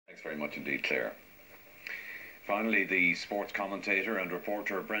Thanks very much indeed, Claire. Finally, the sports commentator and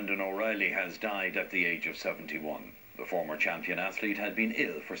reporter Brendan O'Reilly has died at the age of 71. The former champion athlete had been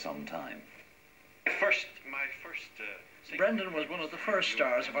ill for some time. Brendan was one of the first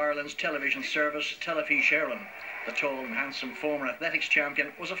stars of Ireland's television service, Telefís Éireann. The tall and handsome former athletics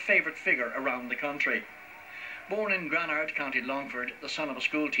champion was a favourite figure around the country. Born in Granard, County Longford, the son of a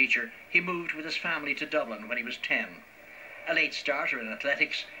school teacher, he moved with his family to Dublin when he was 10. A late starter in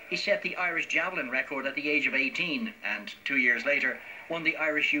athletics, he set the Irish javelin record at the age of 18 and 2 years later won the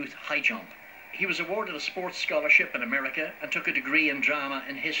Irish youth high jump. He was awarded a sports scholarship in America and took a degree in drama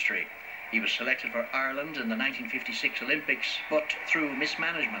and history. He was selected for Ireland in the 1956 Olympics, but through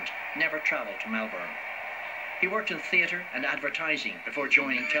mismanagement never travelled to Melbourne. He worked in theatre and advertising before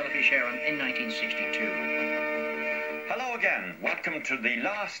joining Telefís Éireann in 1962. Hello again. Welcome to the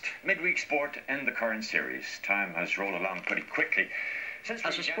last midweek sport in the current series. Time has rolled along pretty quickly.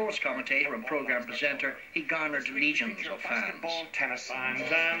 As a sports commentator and programme presenter, he garnered legions of fans. Basketball, tennis,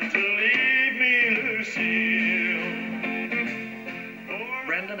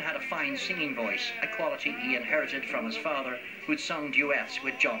 Brendan had a fine singing voice, a quality he inherited from his father, who'd sung duets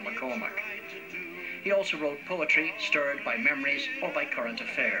with John McCormack. He also wrote poetry stirred by memories or by current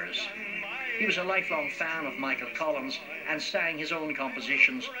affairs. He was a lifelong fan of Michael Collins and sang his own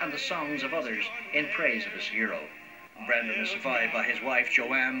compositions and the songs of others in praise of his hero. Brendan is survived by his wife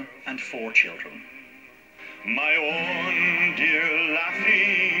Joanne and 4 children. My own dear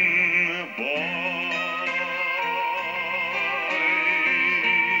laughing boy.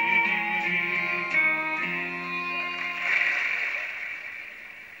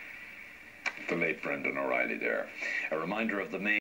 The late Brendan O'Reilly there. A reminder of the main